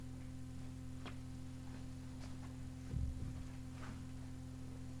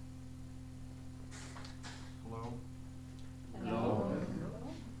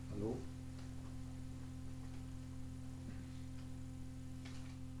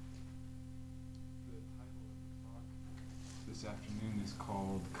is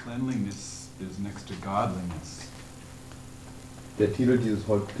called Cleanliness is Next to Godliness. Der Titel dieses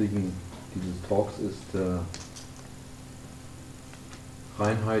Talks ist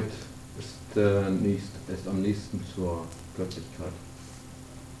Reinheit ist am nächsten zur Göttlichkeit.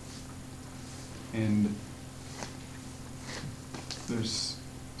 And there's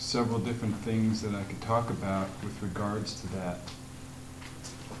several different things that I could talk about with regards to that.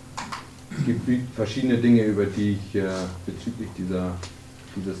 Es gibt verschiedene Dinge, über die ich bezüglich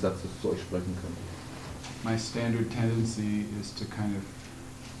dieses Satzes zu euch sprechen könnte. My standard tendency is to kind of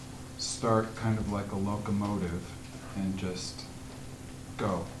start kind of like a locomotive and just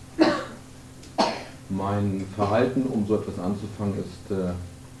go. Mein Verhalten, um so etwas anzufangen, ist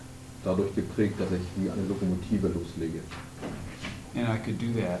dadurch geprägt, dass ich wie eine Lokomotive loslege. And I could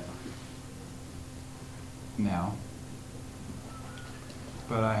do that now,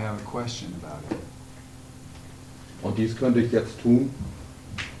 but I have a question about it. Und dies könnte ich jetzt tun,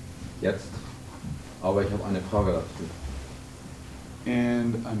 aber ich habe eine Frage dazu.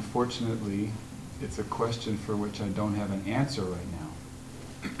 And unfortunately, it's a question for which I don't have an answer right now.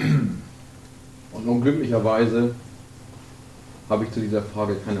 Und unglücklicherweise habe ich zu dieser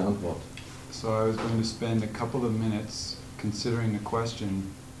Frage keine Antwort. So I was going to spend a couple of minutes considering a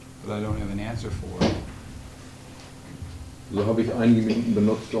question that I don't have an answer for. So habe ich einige Minuten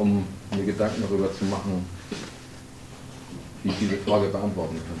benutzt, um mir Gedanken darüber zu machen, wie ich diese Frage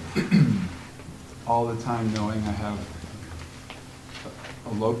beantworten kann. All the time knowing I have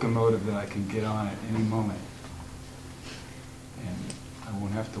a locomotive that I can get on at any moment. And I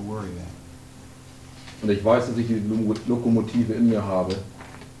won't have to worry then. Und ich weiß, dass ich die Lokomotive in mir habe,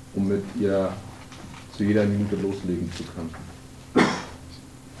 um mit ihr zu jeder Minute loslegen zu können.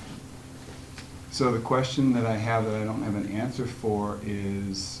 So the question that I have that I don't have an answer for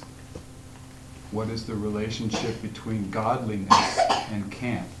is, what is the relationship between godliness and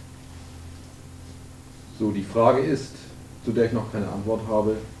camp? So, die Frage ist, zu der ich noch keine Antwort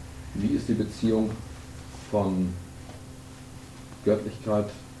habe, wie ist die Beziehung von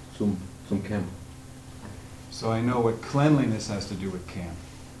Göttlichkeit zum Camp? So I know what cleanliness has to do with camp.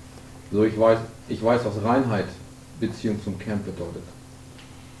 So, ich weiß, was Reinheit Beziehung zum Camp bedeutet.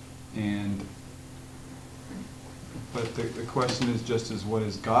 But the question is just as, what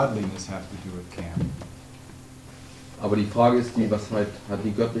does godliness have to do with camp? Aber die Frage ist was hat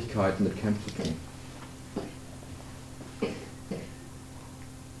die Göttlichkeit mit Camp zu tun?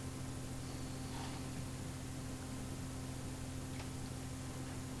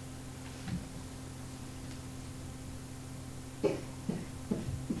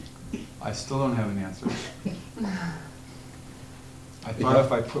 I still don't have an answer. I thought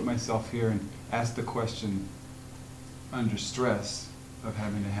if I put myself here and asked the question under stress of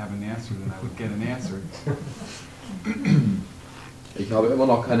having to have an answer, then I would get an answer. Ich habe immer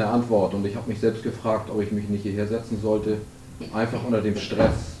noch keine Antwort und ich habe mich selbst gefragt, ob ich mich nicht hierher setzen sollte, einfach unter dem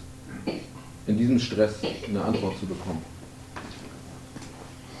Stress, in diesem Stress eine Antwort zu bekommen.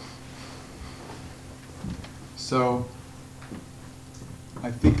 So, I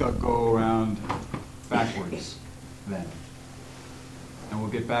think I'll go around backwards then. And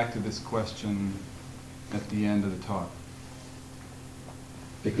we'll get back to this question at the end of the talk.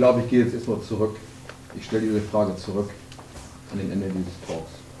 Ich glaube, ich gehe jetzt erstmal zurück. Ich stelle diese Frage zurück an den Ende dieses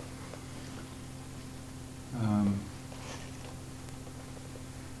Talks.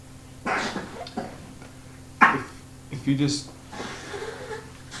 If you just,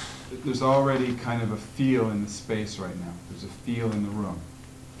 there's already kind of a feel in the space right now. There's a feel in the room.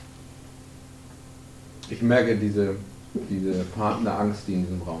 Ich merke diese vorhandene Angst, die in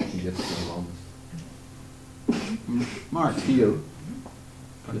diesem Raum, die jetzt im Raum ist. Mark. Feel.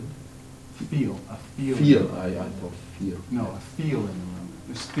 Feel. Feel. I thought feel. No, a feel in the room.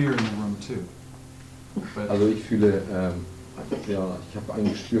 There's fear in the room too. But Also ich fühle, ich habe ein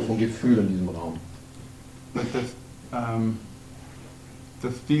Gespür von Gefühl in diesem Raum. But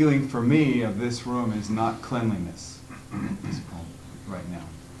the feeling for me of this room is not cleanliness at this point, right now.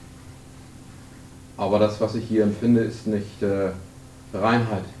 Aber das, was ich hier empfinde, ist nicht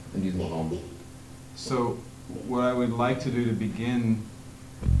Reinheit in diesem Raum. So what I would like to do to begin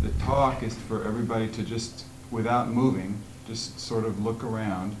the talk is for everybody to just, without moving, just sort of look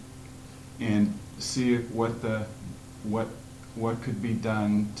around and see what could be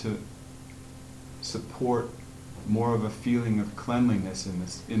done to support more of a feeling of cleanliness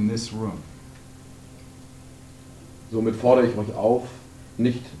in this room. Somit fordere ich euch auf,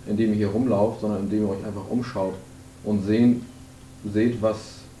 nicht indem ihr hier rumlauft, sondern indem ihr euch einfach umschaut und seht, was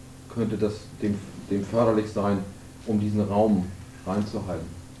könnte das dem förderlich sein, um diesen Raum reinzuhalten,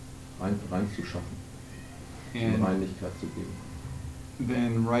 reinzuschaffen, um Reinlichkeit zu geben.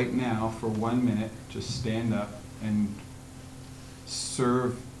 then right now, for 1 minute, just stand up and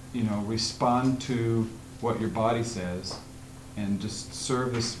serve, respond to what your body says, and just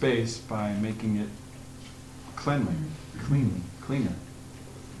serve the space by making it cleaner.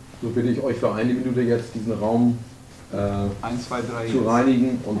 So bitte ich euch für eine Minute jetzt diesen Raum 1, 2, 3. zu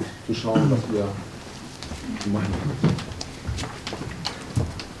reinigen und zu schauen, was wir machen.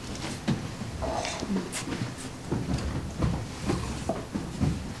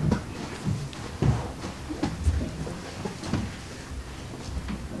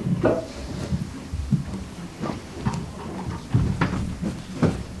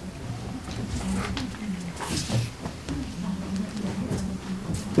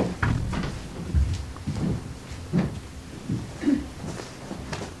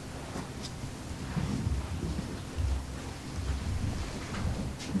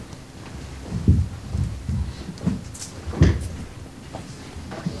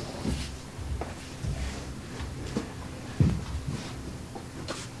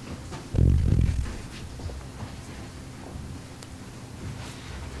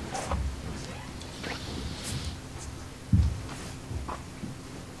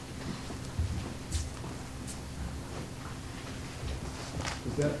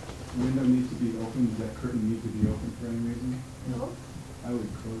 Does that window need to be open? Does that curtain need to be open for any reason? No. I would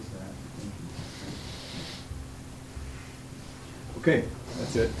close that. Okay,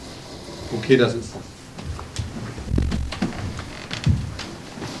 that's it. Okay, das ist.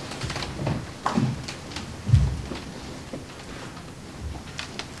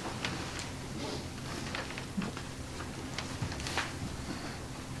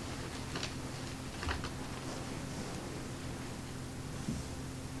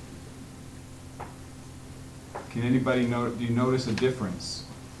 Can anybody do you notice a difference?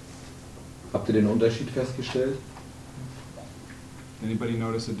 Habt ihr den Unterschied festgestellt? Anybody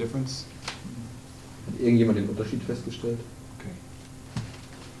notice a difference? Hat irgendjemand den Unterschied festgestellt? Okay.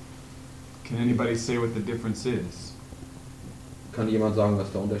 Can anybody say what the difference is? Kann jemand sagen,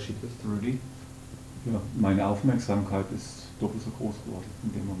 was der Unterschied ist? Rudy? Ja, meine Aufmerksamkeit ist doppelt so groß geworden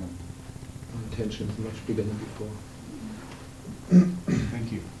in dem Moment. Attention is much bigger than before.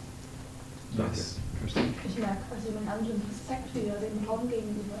 Thank you. Danke. Yes, Kirsten? Ich merke quasi einen anderen Respekt wieder dem Raum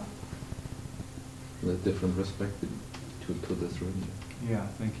gegenüber. A different respect to this room. Yeah,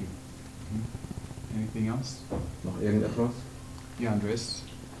 thank you. Anything else? Noch irgendetwas? Yeah, Andres?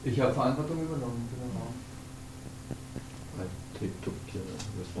 Ich habe Verantwortung übernommen für den Raum. I took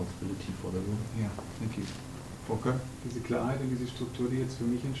responsibility for the room. Yeah, thank you. Volker? Diese Klarheit und diese Struktur, die jetzt für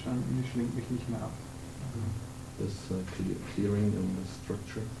mich entstanden ist, lenkt mich nicht mehr ab. This clearing and the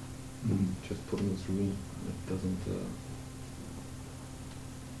structure. Just put in this room. It doesn't.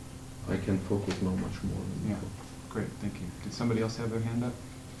 I can focus now much more. Than Yeah. before. Great, thank you. Did somebody else have their hand up?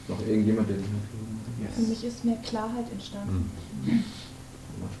 Noch irgendjemand, der die Hand gehoben hat? Yes. Für mich ist mehr Klarheit entstanden.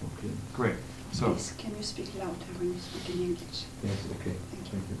 Much more clear. Great. So, Please, can you speak louder when you speak in English? Yes, okay.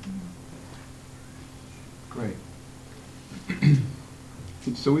 Thank you. great.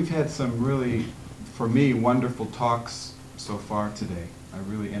 So we've had some really, for me, wonderful talks so far today.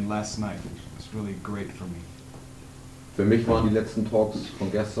 And last night. It was really great for me. Für mich waren die letzten Talks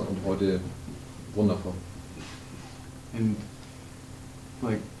von gestern und heute wundervoll. And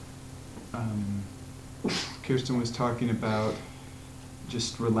like Kirsten was talking about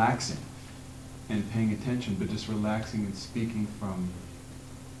just relaxing and paying attention, but just relaxing and speaking from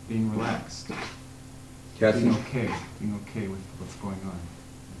being relaxed, being okay with what's going on.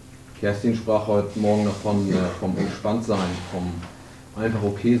 Kerstin sprach heute Morgen davon, vom Entspanntsein, vom einfach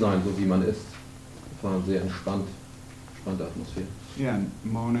okay sein, so wie man ist. Das war eine sehr entspannte Atmosphäre. Yeah, and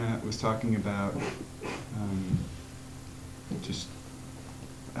Mona was talking about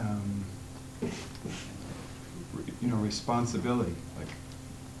responsibility. Like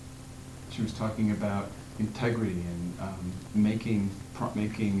she was talking about integrity and making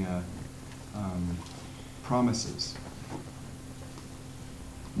promises.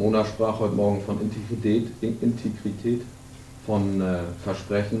 Mona sprach heute Morgen von Integrität, von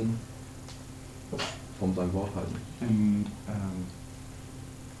Versprechen, von seinem Wort halten. And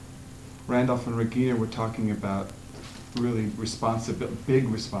Randolph and Regina were talking about really big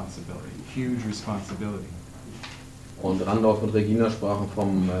responsibility, huge responsibility. Und Randolph und Regina sprachen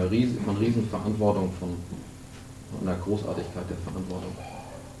von Riesenverantwortung, von einer Großartigkeit der Verantwortung.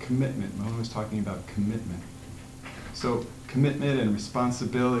 Commitment. Mona was talking about commitment. So commitment and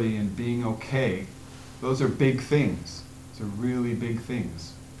responsibility and being okay, those are big things. Those are really big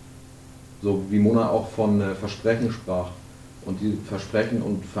things. So wie Mona auch von Versprechen sprach. Und die Versprechen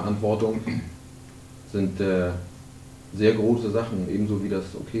und Verantwortung sind sehr große Sachen, ebenso wie das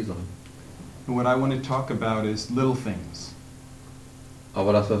Okay-Sein. And what I want to talk about is little things,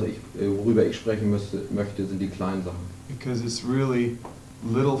 Aber das, worüber ich sprechen möchte, sind die kleinen Sachen. because it's really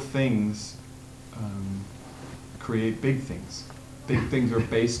little things create big things. Big things are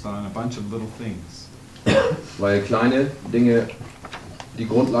based on a bunch of little things. Weil kleine Dinge die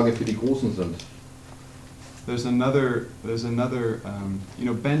Grundlage für die großen sind. There's another,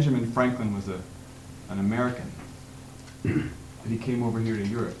 Benjamin Franklin was an American. And he came over here to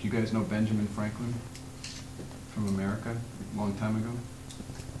Europe. Do you guys know Benjamin Franklin from America a long time ago?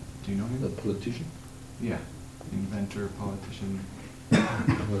 Do you know The him? politician? Yeah, inventor, politician,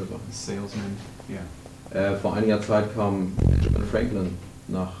 Whatever. salesman, yeah. Vor einiger Zeit kam Benjamin Franklin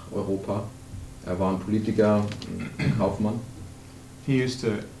nach Europa. Er war ein Politiker, ein Kaufmann. He used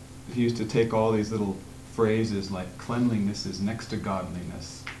to take all these little phrases like cleanliness is next to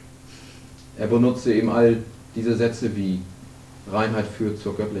godliness. Er benutzte eben all diese Sätze wie Reinheit führt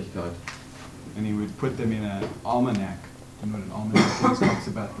zur Göttlichkeit. And he would put them in an almanac. You know what an almanac is? It talks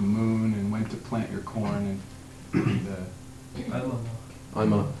about the moon and when to plant your corn and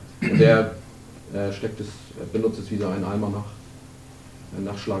Einmal. Und er benutzt es wieder ein Almanach, ein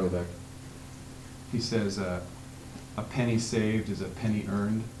Nachschlagewerk. he says a penny saved is a penny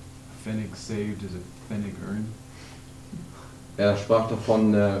earned, a pfennig saved is a pfennig earned. Er sprach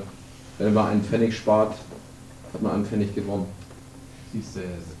davon, wenn man einen Pfennig spart, hat man einen Pfennig gewonnen. He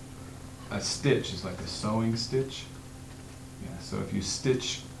says a stitch is like a sewing stitch. Yeah, so if you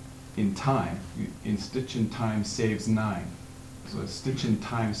stitch in time, stitch in time saves 9. So a stitch in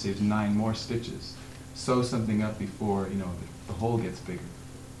time saves 9 more stitches. Sew something up before, the hole gets bigger.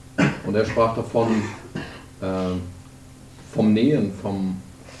 Und er sprach davon, vom Nähen, vom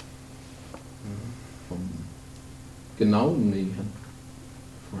genauen Nähen.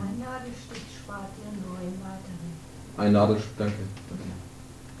 Ein Nadelstich spart dir 9 weiteren. Ein Nadelstich, danke.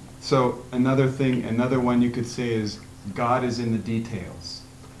 So another one you could say is God is in the details.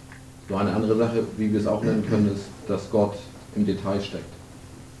 So eine andere Sache, wie wir es auch nennen können, ist, dass Gott im Detail steckt.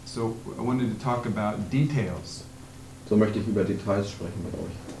 So I wanted to talk about details. So möchte ich über Details sprechen mit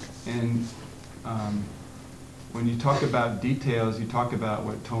euch. And when you talk about details, you talk about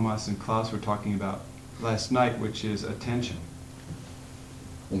what Thomas and Klaus were talking about last night, which is attention.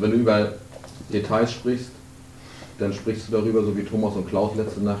 Und wenn du über Details sprichst, dann sprichst du darüber, so wie Thomas und Klaus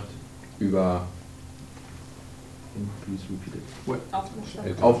letzte Nacht, über please repeat it. What?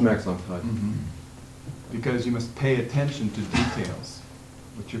 Aufmerksamkeit. Because you must pay attention to details.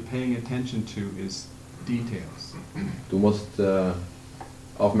 What you're paying attention to is details. Du musst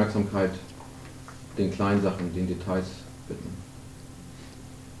Aufmerksamkeit den kleinen Sachen, den Details widmen.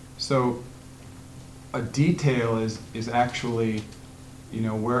 So a detail is actually,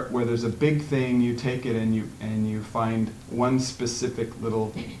 where there's a big thing, you take it and you find one specific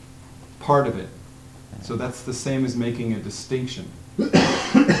little part of it. So that's the same as making a distinction.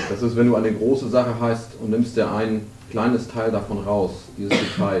 Das ist, wenn du eine große Sache hast und nimmst dir ein kleines Teil davon raus, dieses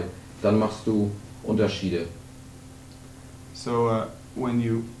Detail, dann machst du Unterschiede. So when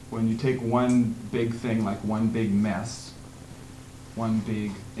you take one big thing, like one big mess, one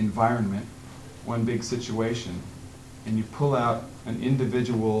big environment, one big situation, and you pull out an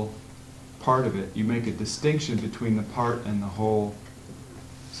individual part of it, you make a distinction between the part and the whole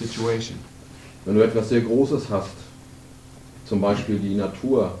situation. Wenn du etwas sehr Großes hast, zum Beispiel die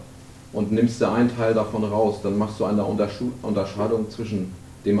Natur, und nimmst dir einen Teil davon raus, dann machst du eine Unterscheidung zwischen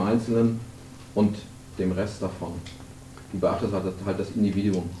dem Einzelnen und dem Rest davon. Du beachtest halt das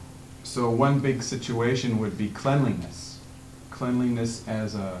Individuum. So one big situation would be cleanliness. Cleanliness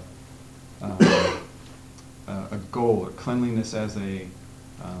as a goal, or cleanliness as an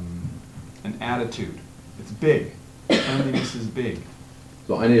attitude. It's big. Cleanliness is big.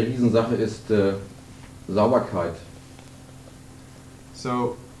 So eine Riesensache ist Sauberkeit.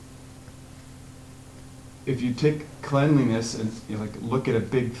 So if you take cleanliness and look at a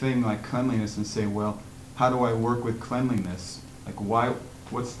big thing like cleanliness and say, well, how do I work with cleanliness? Like why?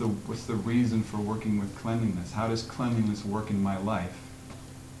 What's the reason for working with cleanliness? How does cleanliness work in my life?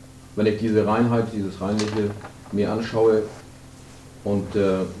 Wenn ich diese Reinheit, dieses Reinliche mir anschaue und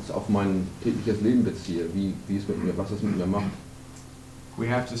es auf mein tägliches Leben beziehe, was es mit mir macht, We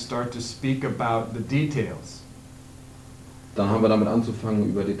have to start to speak about the details. dann haben wir damit anzufangen,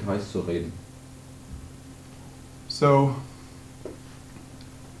 über Details zu reden. So,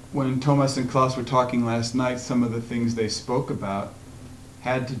 when Thomas and Klaus were talking last night, some of the things they spoke about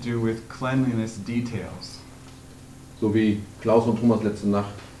had to do with cleanliness details. So wie Klaus und Thomas letzte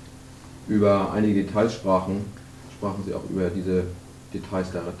Nacht über einige Details sprachen sie auch über diese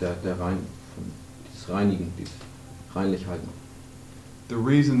Details des Reinigen. reinlich halten. The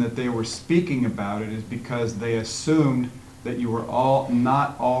reason that they were speaking about it is because they assumed that you were all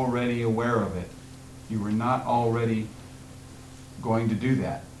not already aware of it. You were not already going to do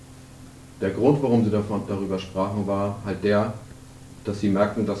that. Der Grund, warum sie darüber sprachen, war halt der, dass sie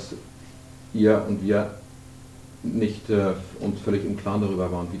merkten, dass ihr und wir nicht uns völlig im Klaren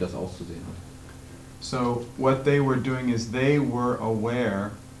darüber waren, wie das auszusehen hat. So what they were doing is they were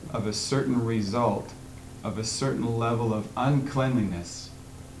aware of a certain result, of a certain level of uncleanliness.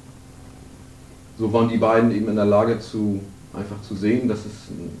 So waren die beiden eben in der Lage einfach zu sehen, dass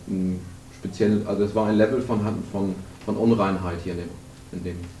es ein spezielles, also es war ein Level von Unreinheit hier in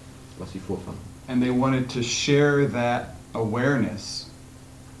dem, was sie vorfanden. And they wanted to share that awareness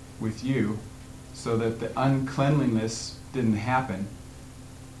with you so that the uncleanliness didn't happen,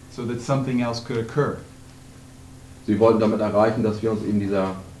 so that something else could occur. Sie wollten damit erreichen, dass wir uns eben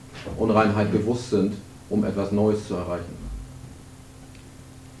dieser Unreinheit bewusst sind, um etwas Neues zu erreichen.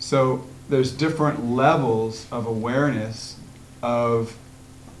 So there's different levels of awareness of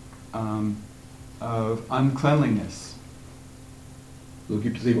uncleanliness. So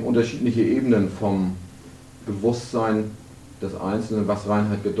gibt es eben unterschiedliche Ebenen vom Bewusstsein des Einzelnen, was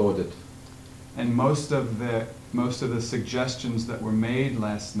Reinheit bedeutet. And most of the suggestions that were made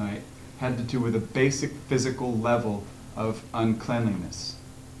last night had to do with a basic physical level of uncleanliness.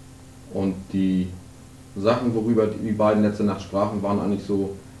 Und die Sachen, worüber die beiden letzte Nacht sprachen, waren eigentlich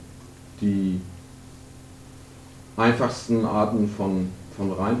so die einfachsten Arten von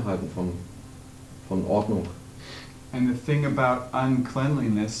Reinheiten, von Ordnung. And the thing about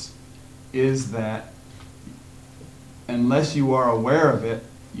uncleanliness is that unless you are aware of it,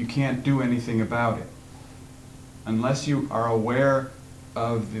 you can't do anything about it. Unless you are aware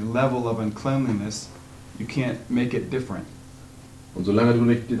of the level of uncleanliness, you can't make it different. Und solange du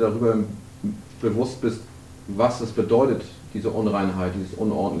nicht dir darüber bewusst bist, was es bedeutet, diese Unreinheit, dieses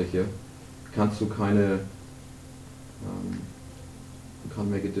Unordentliche, kannst du keine you can't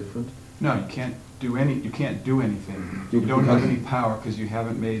make it different. No, you can't do anything. You don't have any power because you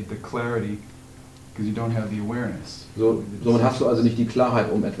haven't made the clarity, because you don't have the awareness. Somit hast du also nicht die Klarheit,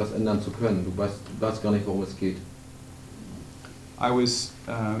 um etwas ändern zu können. Du weißt gar nicht, worum es geht. I was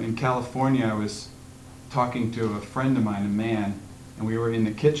in California. I was talking to a friend of mine, a man, and we were in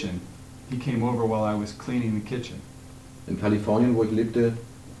the kitchen. He came over while I was cleaning the kitchen. In Kalifornien, wo ich lebte,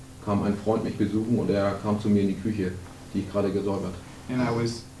 kam ein Freund mich besuchen und er kam zu mir in die Küche, die ich gerade gesäubert. And I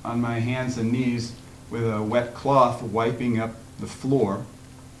was on my hands and knees with a wet cloth wiping up the floor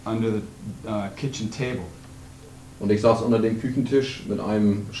under the kitchen table. Und ich saß unter dem Küchentisch mit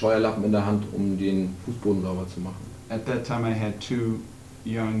einem Scheuerlappen in der Hand, um den Fußboden sauber zu machen. At that time I had 2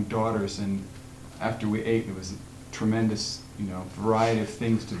 young daughters, and after we ate there was a tremendous, variety of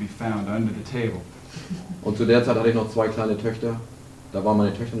things to be found under the table. Und zu der Zeit hatte ich noch 2 kleine Töchter. Da waren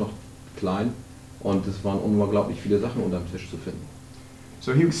meine Töchter noch klein und es waren unglaublich viele Sachen unter dem Tisch zu finden.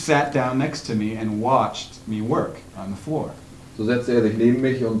 So he sat down next to me and watched me work on the floor. So setzte er sich neben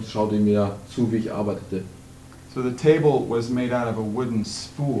mich und schaute mir zu, wie ich arbeitete. So the table was made out of a wooden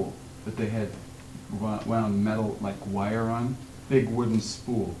spool that they had wound metal like wire on. Big wooden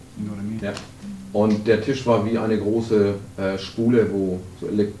spool, you know what I mean? Ja. Und der Tisch war wie eine große Spule, wo so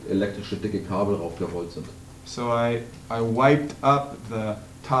elektrische dicke Kabel draufgerollt sind. So I wiped up the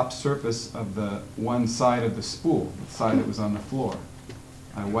top surface of the one side of the spool, the side that was on the floor.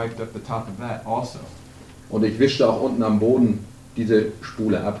 I wiped up the top of that also. Und ich wischte auch unten am Boden diese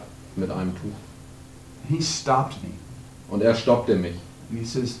Spule ab mit einem Tuch. He stopped me Und er stoppte mich. and he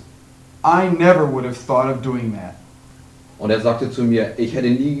says, I never would have thought of doing that. Und er sagte zu mir,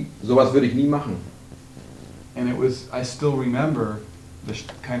 sowas würde ich nie machen. And I still remember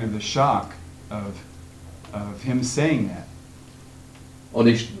kind of the shock of him saying that. Und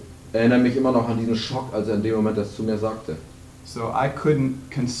ich erinnere mich immer noch an diesen Schock, als er in dem Moment das zu mir sagte. So I couldn't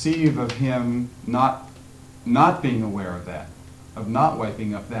conceive of him not being aware of that, of not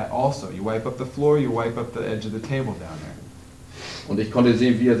wiping up that also. You wipe up the floor, you wipe up the edge of the table down there. Und ich konnte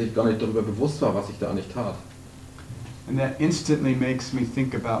sehen, wie er sich gar nicht darüber bewusst war, was ich da eigentlich tat. And that instantly makes me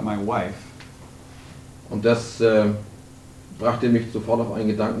think about my wife. Und das brachte mich sofort auf einen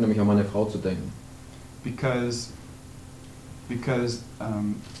Gedanken, nämlich an meine Frau zu denken. Because we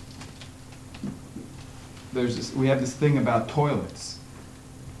have this thing about toilets.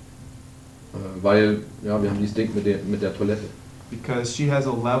 Weil, ja, wir haben dieses Ding mit der Toilette. Because she has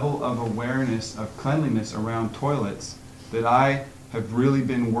a level of awareness of cleanliness around toilets that I have really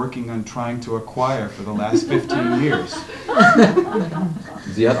been working on trying to acquire for the last 15 years.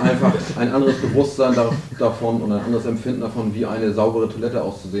 Sie hat einfach ein anderes Bewusstsein davon und ein anderes Empfinden davon, wie eine saubere Toilette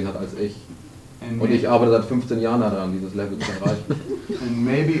auszusehen hat als ich. And, Und ich arbeite seit 15 Jahren daran, dieses Level zu erreichen. and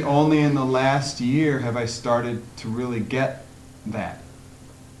maybe only in the last year have I started to really get that.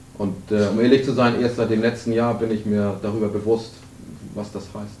 Und um ehrlich zu sein, erst seit dem letzten Jahr bin ich mir darüber bewusst, was das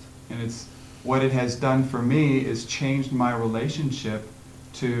heißt. And it's what it has done for me is changed my relationship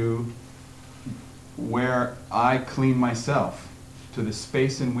to where I clean myself, to the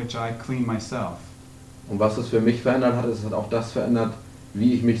space in which I clean myself. Und was es für mich verändert hat, es hat auch das verändert,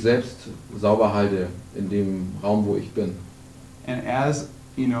 wie ich mich selbst sauber halte in dem Raum, wo ich bin. And as,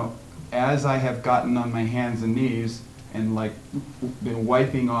 you know, as I have gotten on my hands and knees and like been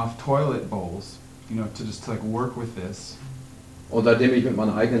wiping off toilet bowls, you know, to just like work with this, Und seitdem ich mit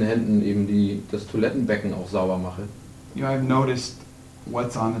meinen eigenen Händen eben das Toilettenbecken auch sauber mache, you know, I've noticed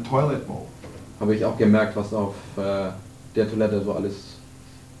what's on the toilet bowl. habe ich auch gemerkt, was auf der Toilette so alles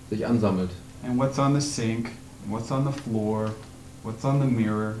sich ansammelt. And what's on the sink, what's on the floor, what's on the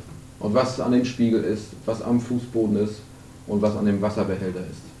mirror. Und was an dem Spiegel ist, was am Fußboden ist und was an dem Wasserbehälter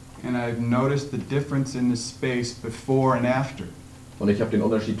ist. And I've noticed the difference in the space before and after. Und ich habe den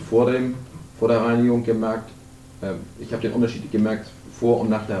Unterschied vor der Reinigung gemerkt, ich habe den Unterschied gemerkt vor und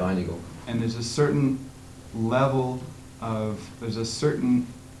nach der Reinigung. And there's a certain level of, there's a certain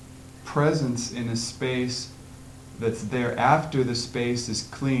presence in a space that's there after the space is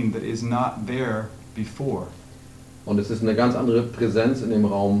clean that is not there before. Und es ist eine ganz andere Präsenz in dem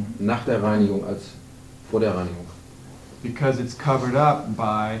Raum nach der Reinigung als vor der Reinigung. Because it's covered up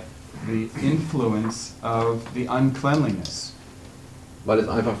by the influence of the uncleanliness. Weil es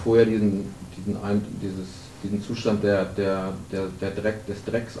einfach vorher diesen Zustand des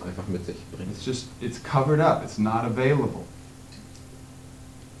Drecks einfach mit sich bringt. It's covered up, it's not available.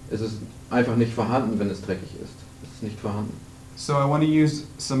 Es ist einfach nicht vorhanden, wenn es dreckig ist. Es ist nicht vorhanden. So I want to use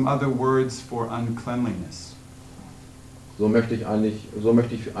some other words for uncleanliness. So möchte ich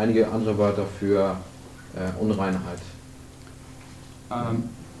einige andere Wörter für Unreinheit.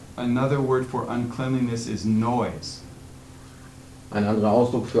 Another word for uncleanliness is noise. Ein anderer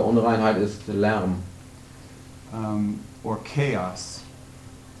Ausdruck für Unreinheit ist Lärm Or chaos,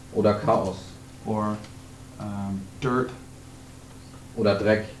 oder Chaos or dirt, oder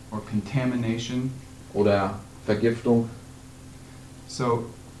Dreck or contamination. oder Vergiftung. So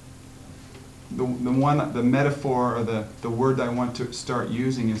the metaphor or the word I want to start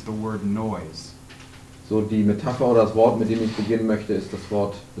using is the word noise. So die Metapher oder das Wort, mit dem ich beginnen möchte, ist das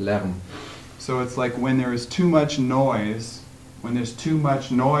Wort Lärm. So it's like when there is too much noise, when there's too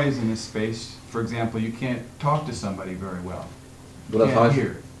much noise in a space, for example, you can't talk to somebody very well. So You das can't heißt,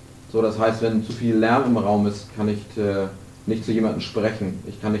 hear. das heißt, wenn zu viel Lärm im Raum ist, kann ich nicht zu jemandem sprechen.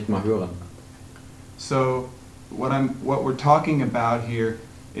 Ich kann nicht mal hören. So what we're talking about here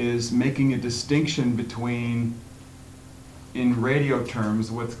is making a distinction between, in radio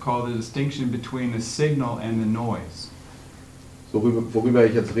terms, what's called a distinction between the signal and the noise. So, worüber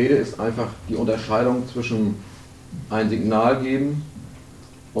ich jetzt rede, ist einfach die Unterscheidung zwischen ein Signal geben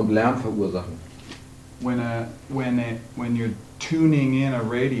und Lärm verursachen. When you're tuning in a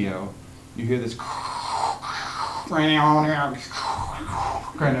radio, you hear this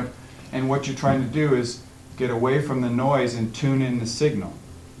kind of, and what you're trying to do is get away from the noise and tune in the signal.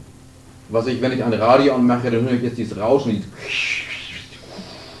 Wenn ich ein Radio anmache, dann höre ich jetzt dieses Rauschen,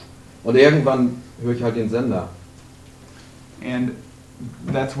 und irgendwann höre ich halt den Sender. And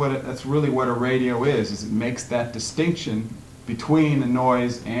that's really what a radio is it makes that distinction between the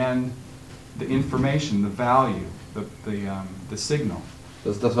noise and the information, the value, the signal.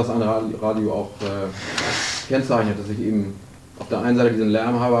 Das ist das, was ein Radio auch kennzeichnet, dass ich eben auf der einen Seite diesen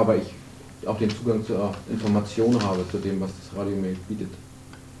Lärm habe, aber ich auch den Zugang zur Information habe, zu dem, was das Radio mir bietet.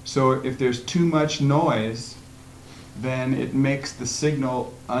 So if there's too much noise, then it makes the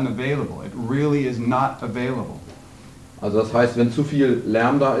signal unavailable. It really is not available. Also das heißt, wenn zu viel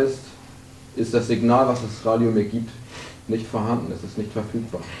Lärm da ist, ist das Signal, was das Radio mir gibt, nicht vorhanden, es ist nicht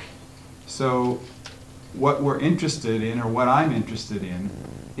verfügbar. So what we're interested in, or what I'm interested in,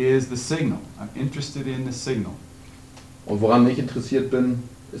 is the signal. I'm interested in the signal. Und woran ich interessiert bin,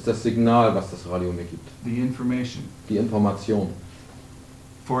 ist das Signal, was das Radio mir gibt. The information. Die Information.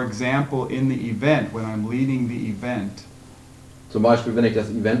 For example, in the event, when I'm leading the event, Zum Beispiel, wenn ich das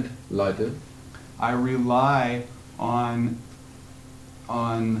Event leite, I rely on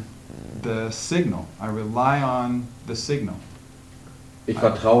the signal. I rely on the signal ich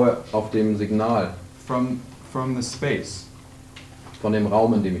vertraue auf dem Signal from the space. von dem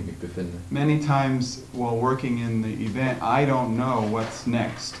Raum, in dem ich mich befinde. Many times while working in the event, I don't know what's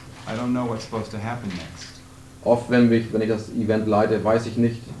next. I don't know what's supposed to happen next. Oft, wenn ich das Event leite, weiß ich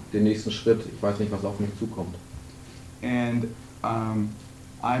nicht den nächsten Schritt, ich weiß nicht, was auf mich zukommt. And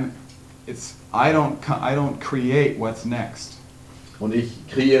I don't create what's next. Und ich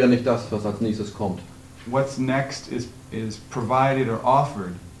kreiere nicht das, was als nächstes kommt. What's next is provided or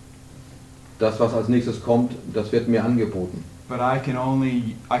offered, Das, was als nächstes kommt, das wird mir angeboten. but I can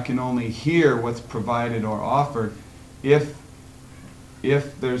only hear what's provided or offered if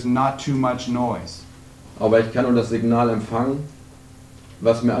there's not too much noise. Aber ich kann nur das Signal empfangen,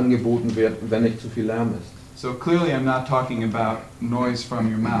 was mir angeboten wird, wenn nicht zu viel Lärm ist. So clearly I'm not talking about noise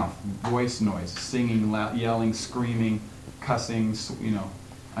from your mouth, voice noise, singing, yelling, screaming, cussing,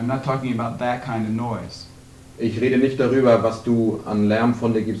 I'm not talking about that kind of noise. Ich rede nicht darüber, was du an Lärm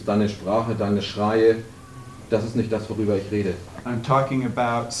von dir gibst, deine Sprache, deine Schreie. Das ist nicht das, worüber ich rede. I'm talking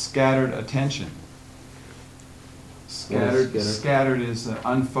about scattered attention. What is Scattered is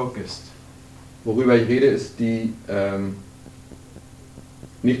unfocused. Worüber ich rede, ist die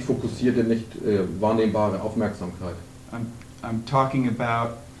nicht fokussierte, nicht wahrnehmbare Aufmerksamkeit. I'm talking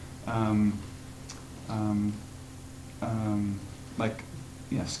about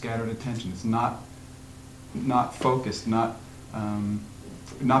scattered attention. It's not focused, not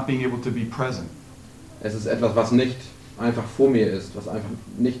being able to be present. Es ist etwas, was nicht einfach vor mir ist,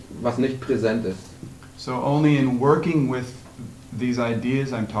 was nicht präsent ist. So only in working with these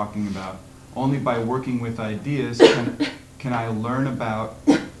ideas I'm talking about, only by working with ideas can I learn about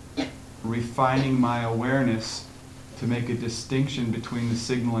refining my awareness to make a distinction between the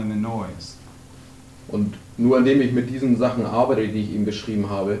signal and the noise. Und nur indem ich mit diesen Sachen arbeite, die ich eben beschrieben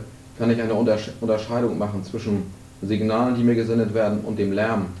habe, kann ich eine Unterscheidung machen zwischen Signalen, die mir gesendet werden, und dem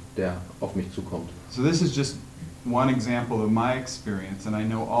Lärm, der auf mich zukommt. So this is just one example of my experience, and I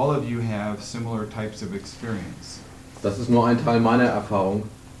know all of you have similar types of experience. Das ist nur ein Teil meiner Erfahrung,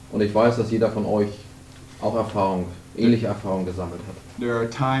 und ich weiß, dass jeder von euch auch ähnliche Erfahrungen gesammelt hat. There are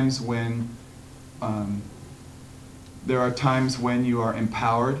times when you are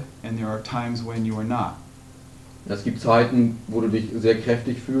empowered, and there are times when you are not. Es gibt Zeiten, wo du dich sehr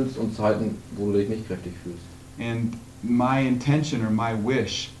kräftig fühlst, und Zeiten, wo du dich nicht kräftig fühlst. And my intention or my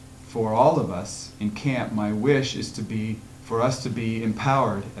wish for all of us in camp, my wish is for us to be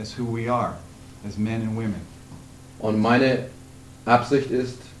empowered as who we are, as men and women. Und meine Absicht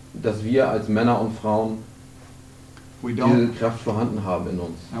ist, dass wir als Männer und Frauen diese Kraft vorhanden haben in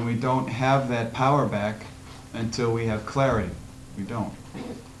uns. And we don't have that power back until we have clarity. We don't.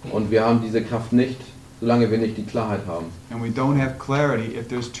 Und wir haben diese Kraft nicht, solange wir nicht die Klarheit haben. And we don't have clarity if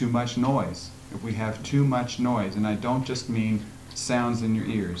there's too much noise. If we have too much noise, and I don't just mean sounds in your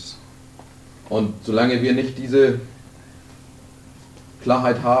ears. Und solange wir nicht diese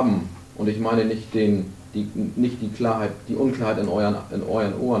Klarheit haben, und ich meine nicht die Klarheit, die Unklarheit in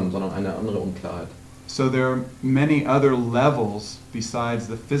euren Ohren, sondern eine andere Unklarheit. So there are many other levels besides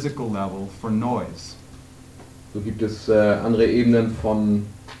the physical level for noise. So gibt es andere Ebenen von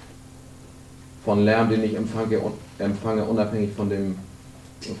Lärm, den ich empfange unabhängig von dem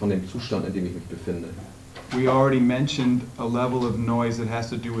Zustand, in dem ich mich befinde. We already mentioned a level of noise that has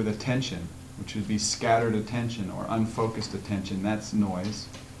to do with attention, which would be scattered attention or unfocused attention. That's noise.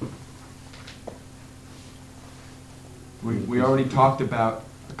 We already talked about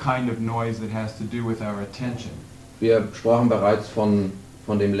a kind of noise that has to do with our attention. Wir sprachen bereits von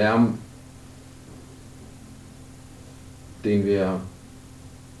dem Lärm, den wir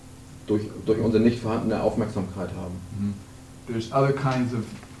durch unsere nicht vorhandene Aufmerksamkeit haben. There's other kinds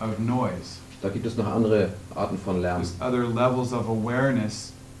of noise. Da gibt es noch andere Arten von Lärm. There's other levels of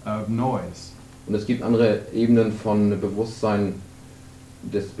awareness of noise. Und es gibt andere Ebenen von Bewusstsein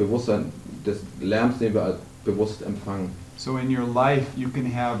des Lärms, den wir als bewusst empfangen. So in your life you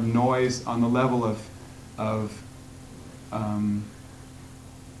can have noise on the level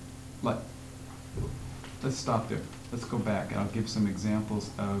let's stop there. Let's go back and I'll give some examples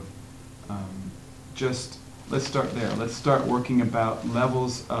of let's start there. Let's start working about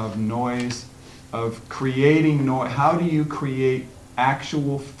levels of noise, of creating noise. How do you create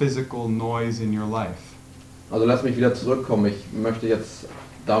actual physical noise in your life? Also lass mich wieder zurückkommen. Ich möchte jetzt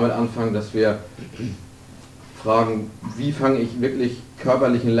damit anfangen, dass wir fragen, wie fange ich wirklich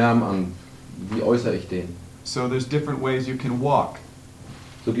körperlichen Lärm an? Wie äußere ich den? So there's different ways you can walk.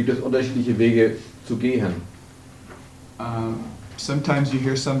 So gibt es unterschiedliche Wege zu gehen. Sometimes you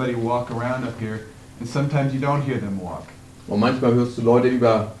hear somebody walk around up here, and sometimes you don't hear them walk. Und manchmal hörst du Leute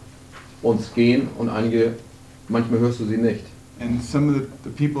über uns gehen und manchmal hörst du sie nicht. And some of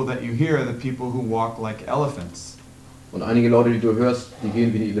the people that you hear are the people who walk like elephants. Und einige Leute, die du hörst, die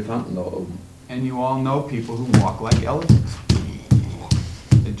gehen wie die Elefanten da oben. And you all know people who walk like elephants.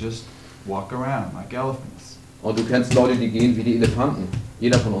 They just walk around like elephants. Und du kennst Leute, die gehen wie die Elefanten.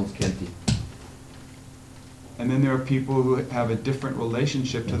 Jeder von uns kennt die. And then there are people who have a different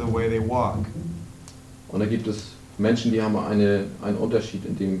relationship to the way they walk. Und da gibt es Menschen, die haben einen Unterschied,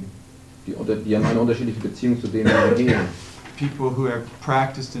 die haben eine unterschiedliche Beziehung zu denen, die gehen. People who have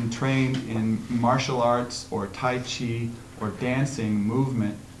practiced and trained in martial arts or Tai Chi or dancing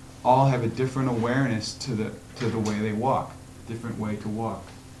movement all have a different awareness to the way they walk, different way to walk.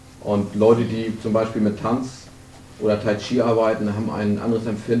 Und Leute, die zum Beispiel mit Tanz oder Tai Chi arbeiten, haben ein anderes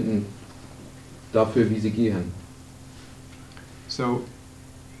Empfinden dafür, wie sie gehen. So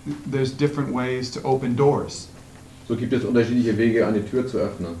there's different ways to open doors. So gibt es unterschiedliche Wege, eine Tür zu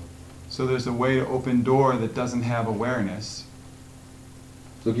öffnen. So there's a way to open door that doesn't have awareness.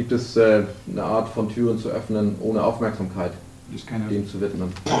 So gibt es eine Art von Türen zu öffnen, ohne Aufmerksamkeit Just kind dem of, zu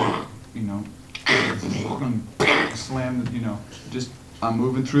widmen. you know, slam, just I'm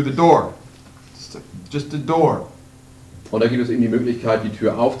moving through the door. Just a door. Und da gibt es eben die Möglichkeit, die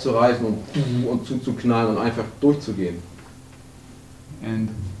Tür aufzureißen und zuzuknallen und einfach durchzugehen. And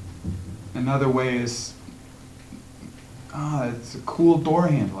another way is, it's a cool door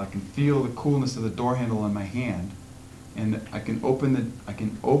handle. I can feel the coolness of the door handle in my hand, and I can open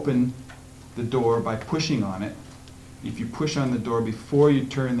the door by pushing on it. If you push on the door before you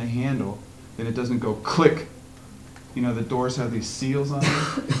turn the handle, then it doesn't go click. You know, the doors have these seals on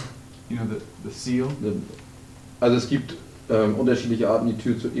them. You know, the seal. Also es gibt unterschiedliche Arten, die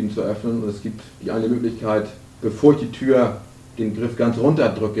Tür eben zu öffnen. Und es gibt die eine Möglichkeit, bevor ich die Tür, den Griff ganz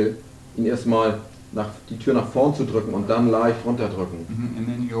runterdrücke, ihn erstmal die Tür nach vorn zu drücken und dann leicht runterdrücken. And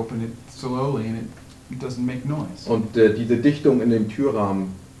then you open it slowly, and it doesn't make noise. Und diese Dichtung in dem Türrahmen,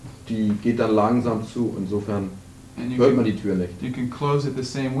 die geht dann langsam zu. Insofern And hört man die Tür nicht. you can close it the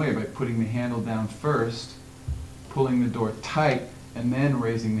same way by putting the handle down first, pulling the door tight, and then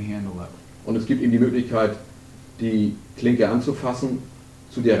raising the handle up. Und es gibt eben die Möglichkeit, die Klinke anzufassen,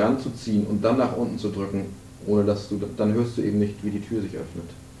 zu dir ranzuziehen und dann nach unten zu drücken, ohne dass dann hörst du eben nicht, wie die Tür sich öffnet.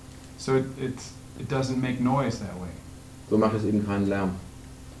 So it doesn't make noise that way. So macht es eben keinen Lärm.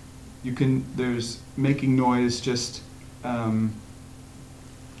 There's making noise just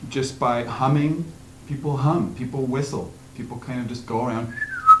by humming. People hum, people whistle, people kind of just go around.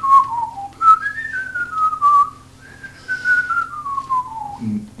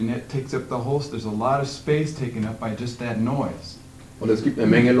 And it takes up the whole, there's a lot of space taken up by just that noise. Und es gibt eine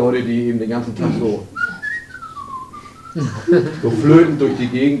Menge Leute, die eben den ganzen Tag so flötend durch die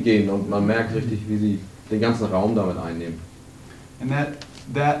Gegend gehen und man merkt richtig, wie sie den ganzen Raum damit einnehmen. And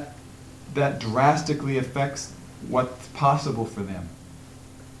that drastically affects what's possible for them.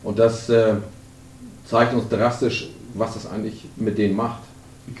 Und das zeigt uns drastisch, was es eigentlich mit denen macht.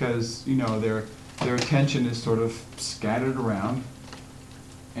 Because, their attention is sort of scattered around,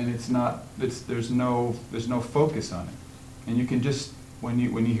 and there's no focus on it. And you can just, when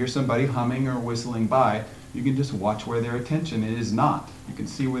you hear somebody humming or whistling by, you can just watch where their attention is not. You can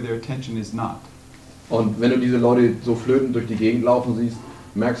see where their attention is not. Und wenn du diese Leute so flötend durch die Gegend laufen siehst,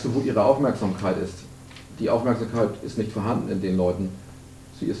 merkst du, wo ihre Aufmerksamkeit ist. Die Aufmerksamkeit ist nicht vorhanden in den Leuten.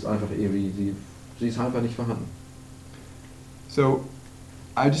 Sie ist einfach irgendwie, sie ist einfach nicht vorhanden. So,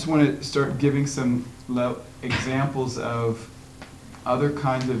 I just want to start giving some examples of other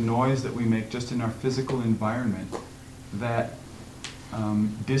kinds of noise that we make just in our physical environment that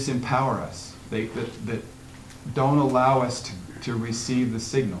disempower us, that don't allow us to receive the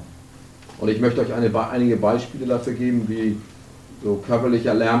signal. Und ich möchte euch einige Beispiele dafür geben, wie so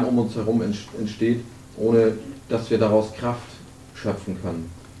körperlicher Lärm um uns herum entsteht, ohne dass wir daraus Kraft schöpfen können.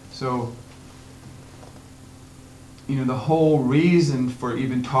 So, the whole reason for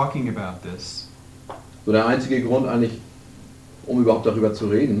even talking about this So der einzige Grund eigentlich, um überhaupt darüber zu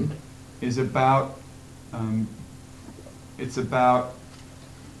reden, is about,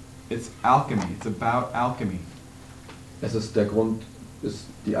 it's alchemy. It's about alchemy. der Grund ist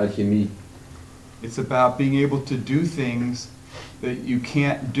die Alchemie. It's about being able to do things that you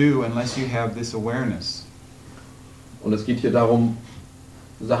can't do unless you have this awareness. Und es geht hier darum,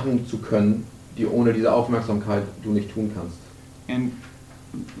 Sachen zu können, die ohne diese Aufmerksamkeit du nicht tun kannst. And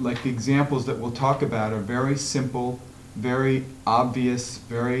like the examples that we'll talk about are very simple, very obvious,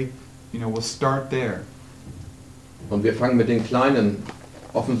 we'll start there. Und wir fangen mit den kleinen,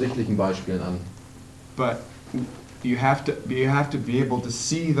 offensichtlichen Beispielen an. But you have to be able to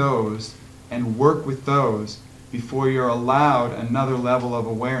see those and work with those before you're allowed another level of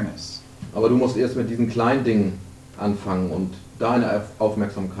awareness. Aber du musst erst mit diesen kleinen Dingen anfangen und deine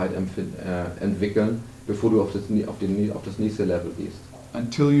Aufmerksamkeit entwickeln, bevor du auf das nächste Level gehst.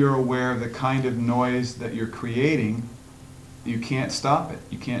 Until you're aware of the kind of noise that you're creating, you can't stop it.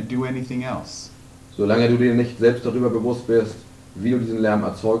 You can't do anything else. Solange du dir nicht selbst darüber bewusst bist, wie du diesen Lärm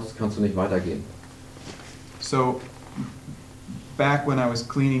erzeugst, kannst du nicht weitergehen. So back when I was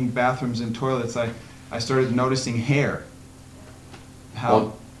cleaning bathrooms and toilets, I started noticing hair.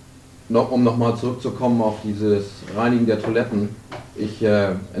 How, Und nochmal zurückzukommen auf dieses Reinigen der Toiletten, ich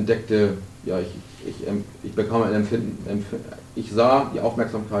entdeckte, ja, ich bekam ein Empfinden, ich sah, die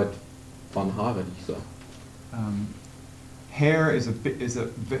Aufmerksamkeit waren Haare, die ich sah. hair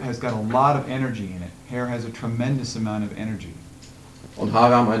has got a lot of energy in it. Hair has a tremendous amount of energy. Und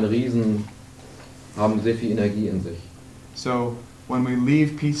Haare haben sehr viel Energie in sich. So when we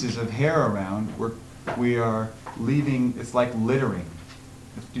leave pieces of hair around, we are leaving, it's like littering.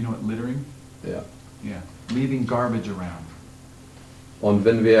 Do you know what littering? Ja. Yeah, leaving garbage around. Und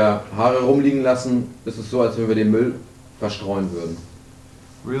wenn wir Haare rumliegen lassen, ist es so, als wenn wir den Müll verstreuen würden.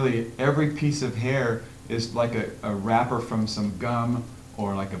 Really, every piece of hair is like a wrapper from some gum,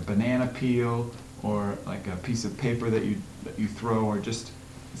 or like a banana peel, or like a piece of paper that you throw, or just,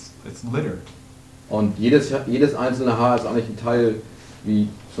 it's litter. Und jedes einzelne Haar ist eigentlich ein Teil, wie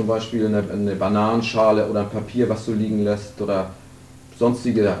zum Beispiel eine Bananenschale oder ein Papier, was du liegen lässt, oder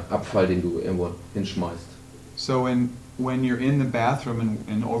sonstiger Abfall, den du irgendwo hinschmeißt. So when you're in the bathroom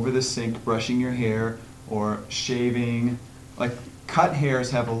and over the sink brushing your hair or shaving, like cut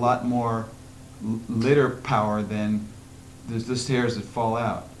hairs have a lot more litter power than there's just hairs that fall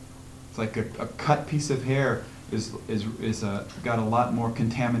out. It's like a cut piece of hair is got a lot more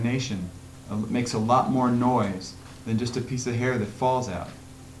contamination. Makes a lot more noise than just a piece of hair that falls out.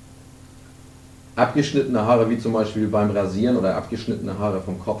 Abgeschnittene Haare, wie zum Beispiel beim Rasieren oder abgeschnittene Haare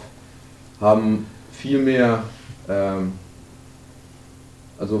vom Kopf, haben viel mehr,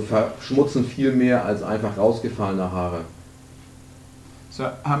 also verschmutzen viel mehr als einfach rausgefallene Haare.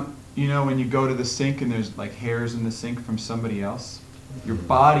 So, you know, when you go to the sink and there's like hairs in the sink from somebody else, your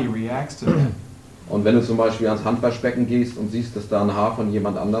body reacts to that. Und wenn du zum Beispiel ans Handwaschbecken gehst und siehst, dass da ein Haar von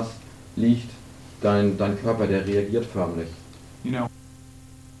jemand anders liegt, dein Körper, der reagiert förmlich. You know,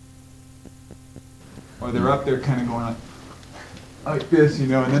 or they're up there kind of going like this, you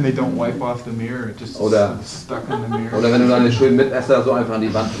know, and then they don't wipe off the mirror, it just Oder, stuck in the mirror. oder wenn du deine schönen Mitesser so einfach an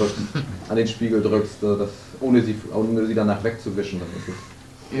die Wand drückst, an den Spiegel drückst, ohne sie danach wegzuwischen, dann ist es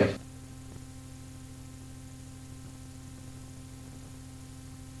Yeah.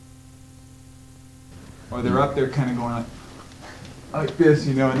 Or they're up there kind of going like this,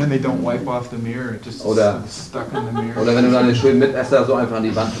 you know, and then they don't wipe off the mirror, it just Oder, stuck in the mirror. oder wenn du deine schönen Mitesser so einfach an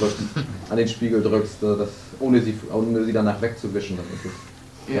die Wand drückst, an den Spiegel drückst, ohne sie danach wegzuwischen, dann ist es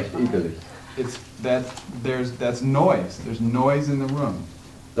recht ekelig. That's noise. There's noise in the room.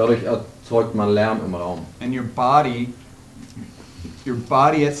 Dadurch erzeugt man Lärm im Raum. And your body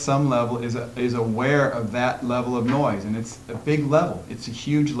at some level is aware of that level of noise, and it's a big level. It's a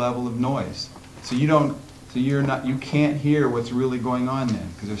huge level of noise. So you can't hear what's really going on then,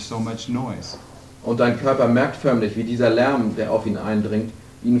 because there's so much noise. Und dein Körper merkt förmlich, wie dieser Lärm, der auf ihn eindringt,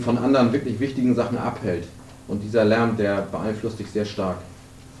 ihn von anderen wirklich wichtigen Sachen abhält. Und dieser Lärm, der beeinflusst dich sehr stark.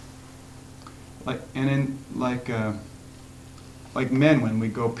 Like men when we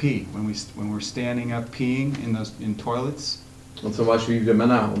go pee, when we're standing up peeing in toilets. Und zum Beispiel, wie wir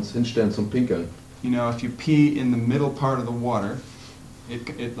Männer uns hinstellen zum Pinkeln. You know, if you pee in the middle part of the water,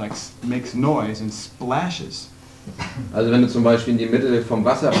 it like makes noise and splashes. Also wenn du zum Beispiel in die Mitte vom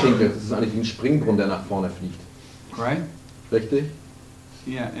Wasser pinkelst, ist es eigentlich wie ein Springbrunnen, der nach vorne fliegt. Right? Richtig?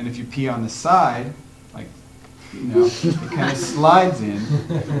 Yeah, and if you pee on the side, like, you know, it kind of slides in,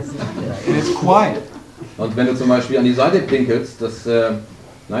 and it's quiet. Und wenn du zum Beispiel an die Seite pinkelst, es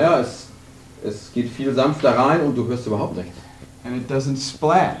geht viel sanfter rein und du hörst überhaupt nichts. And it doesn't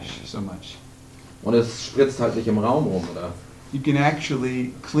splash so much. Und es spritzt halt nicht im Raum rum, oder? You can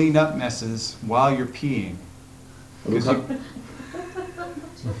actually clean up messes while you're peeing. Und du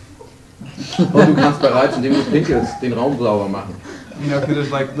kannst bereits, indem du pinkelst, den Raum sauber machen. You know, because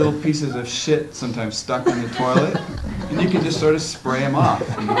there's like little pieces of shit sometimes stuck in the toilet, and you can just sort of spray them off.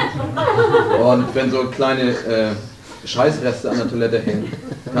 You know? Und wenn so kleine Scheißreste an der Toilette hängen,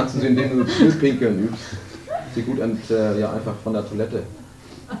 kannst du sie, indem du viel pinkeln übst, sie gut einfach von der Toilette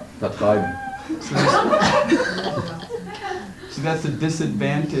vertreiben. So that's the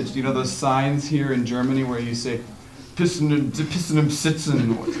disadvantage. You know those signs here in Germany where you say, "Pissen im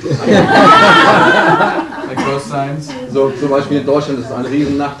Sitzen." Like those signs. So zum Beispiel in Deutschland ist es ein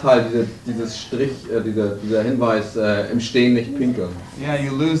riesen Nachteil, dieser Hinweis, im Stehen nicht pinkeln. Yeah,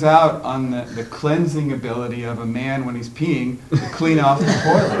 you lose out on the cleansing ability of a man when he's peeing to clean off the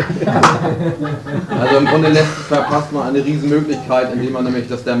toilet. Also im Grunde verpasst man eine riesen Möglichkeit, indem man nämlich,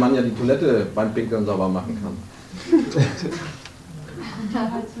 dass der Mann ja die Toilette beim Pinkeln sauber machen kann.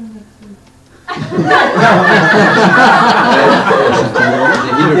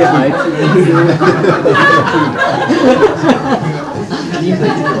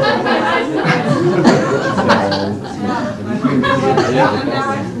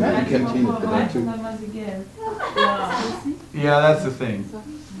 Yeah, that's the thing.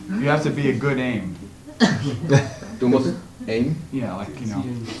 You have to be a good aim. Du musst aim. Yeah, like, you know.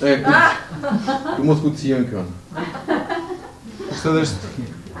 Du musst gut zielen können. So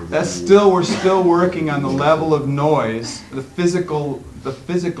we're still working on the level of noise, the physical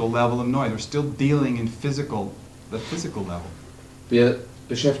level of noise. We're still dealing in the physical level. Wir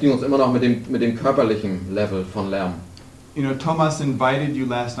beschäftigen uns immer noch mit dem körperlichen Level von Lärm. You know, Thomas invited you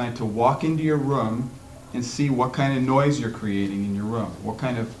last night to walk into your room and see what kind of noise you're creating in your room.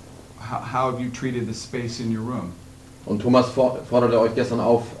 How have you treated the space in your room? Und Thomas forderte euch gestern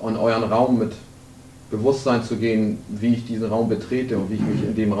auf, an euren Raum mit Bewusstsein zu gehen, wie ich diesen Raum betrete und wie ich mich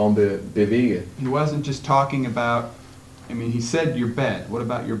in dem Raum bewege. He wasn't just talking about, he said your bed. What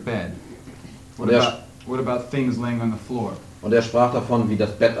about your bed? What about things laying on the floor? Und er sprach davon, wie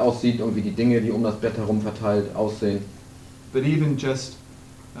das Bett aussieht und wie die Dinge, die um das Bett herum verteilt, aussehen. But even just,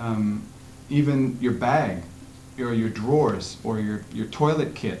 even your bag, or your drawers, or your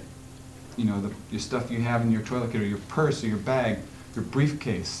toilet kit, you know, your stuff you have in your toilet kit, or your purse, or your bag, your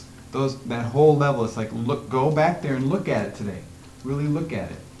briefcase, that whole level, it's like, go back there and look at it today. Really look at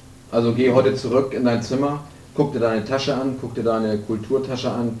it. Also geh heute zurück in dein Zimmer, guck dir deine Tasche an, guck dir deine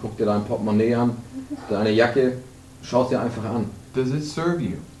Kulturtasche an, guck dir dein Portemonnaie an, deine Jacke, schau es dir einfach an. Does it serve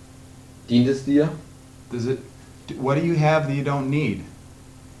you? Dient es dir? What do you have that you don't need?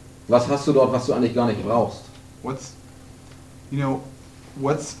 Was hast du dort, was du eigentlich gar nicht brauchst? What's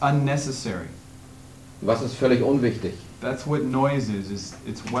unnecessary? Was ist völlig unwichtig? That's what noise is.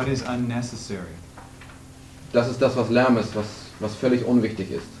 It's what is unnecessary. Das ist das, was Lärm ist, was völlig unwichtig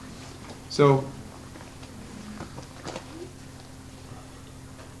ist. So,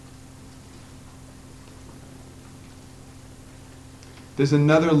 there's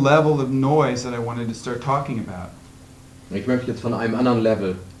another level of noise that I wanted to start talking about. Ich möchte jetzt von einem anderen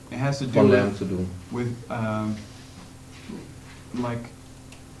Level It has to do von Lärm zu tun. with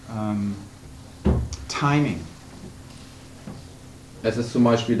timing. Es ist zum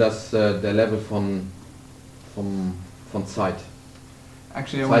Beispiel der Level von Zeit.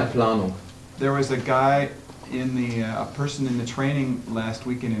 Actually, Zeitplanung. there was a guy a person in the training last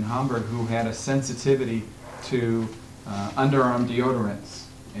weekend in Hamburg who had a sensitivity to underarm deodorants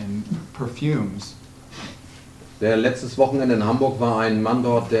and perfumes. Der letztes Wochenende in Hamburg war ein Mann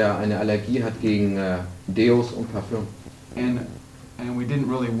dort, der eine Allergie hat gegen Deos und Parfüm. And we didn't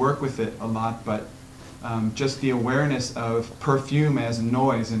really work with it a lot, but just the awareness of perfume as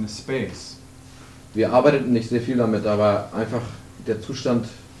noise in a space. Wir arbeiteten nicht sehr viel damit, aber einfach der Zustand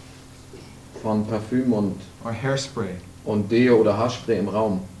von Parfüm Or hairspray. und Deo oder Haarspray im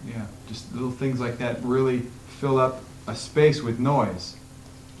Raum. Yeah, just little things like that really fill up a space with noise.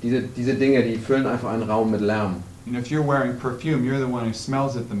 Diese Dinge, die füllen einfach einen Raum mit Lärm. You know, if you're wearing perfume, you're the one who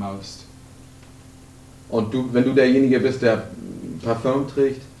smells it the most. Und wenn du derjenige bist, der Parfüm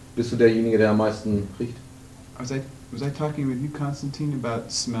trägt, bist du derjenige, der am meisten riecht. Was I talking with you, Konstantin, about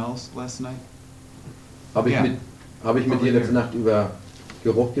smells last night? Habe ich Ja. mit Over dir letzte there. Nacht über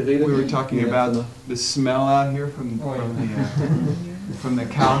Geruch geredet? We were talking Die letzte about Nacht? the smell out here from the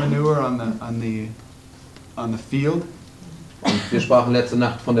cow manure on the field. Und wir sprachen letzte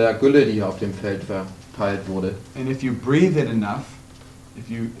Nacht von der Gülle, die hier auf dem Feld verteilt wurde. And if you breathe it enough, if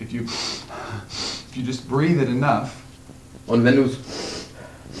you just breathe it enough, Und wenn du es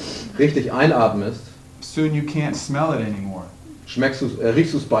richtig einatmest, soon you can't smell it anymore.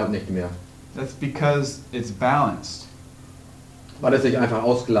 riechst du es bald nicht mehr, That's because it's balanced. weil es sich einfach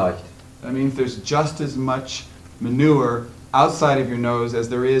ausgleicht. That means there's just as much manure outside of your nose as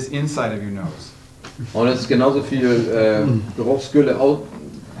there is inside of your nose. Und es ist genauso viel Geruchsgülle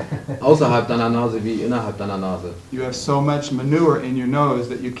außerhalb deiner Nase wie innerhalb deiner Nase. You have so much manure in your nose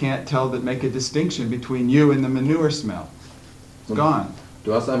that you can't make a distinction between you and the manure smell. It's gone.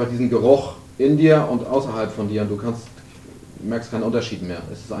 Du hast einfach diesen Geruch in dir und außerhalb von dir und du merkst keinen Unterschied mehr.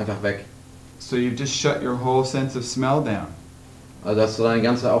 Es ist einfach weg. So you've just shut your whole sense of smell down. Also hast du deine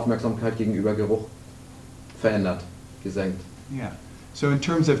ganze Aufmerksamkeit gegenüber Geruch verändert, gesenkt. Yeah. So in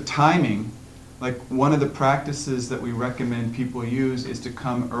terms of timing, like one of the practices that we recommend people use is to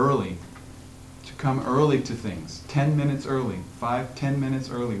come early. To come early to things. 10 minutes early. 5-10 minutes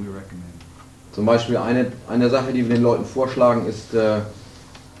early we recommend. Zum Beispiel eine Sache, die wir den Leuten vorschlagen, ist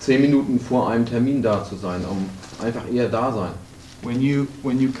 10 Minuten vor einem Termin da zu sein, um einfach eher da sein. When you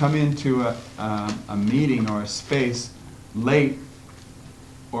come into a meeting or a space late,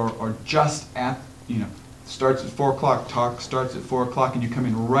 or just at, starts at 4 o'clock, talk starts at 4 o'clock, and you come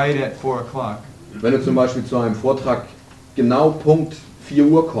in right at 4 o'clock, Wenn du zum Beispiel zu einem Vortrag genau Punkt 4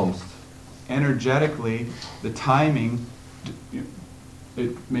 Uhr kommst, energetically, the timing,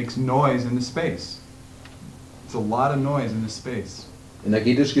 it makes noise in the space. It's a lot of noise in the space.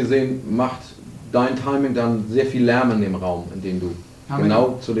 energetisch gesehen macht dein Timing dann sehr viel Lärm in dem Raum, in dem du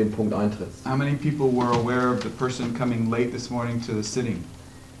genau zu dem Punkt eintrittst. How many people were aware of the person coming late this morning to the sitting?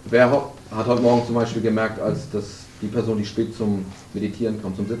 Wer hat heute Morgen zum Beispiel gemerkt, als die Person, die spät zum Meditieren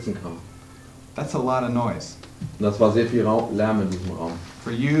kam, zum Sitzen kam? That's a lot of noise. Und das war sehr viel Lärm in diesem Raum.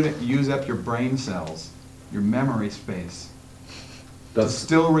 For you to use up your brain cells, your memory space, to Das,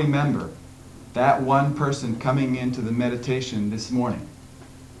 still remember that one person coming into the meditation this morning,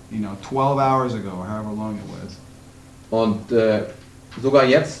 12 hours ago, or however long it was. und sogar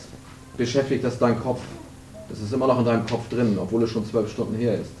jetzt beschäftigt das deinen Kopf. Das ist immer noch in deinem Kopf drin, obwohl es schon 12 Stunden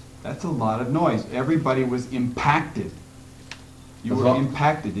her ist. That's a lot of noise. Everybody was impacted. You Das were war-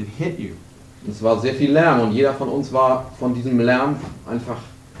 impacted. It hit you. Es war sehr viel Lärm und jeder von uns war von diesem Lärm einfach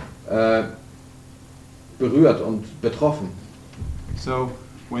berührt und betroffen. So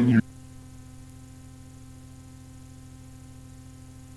when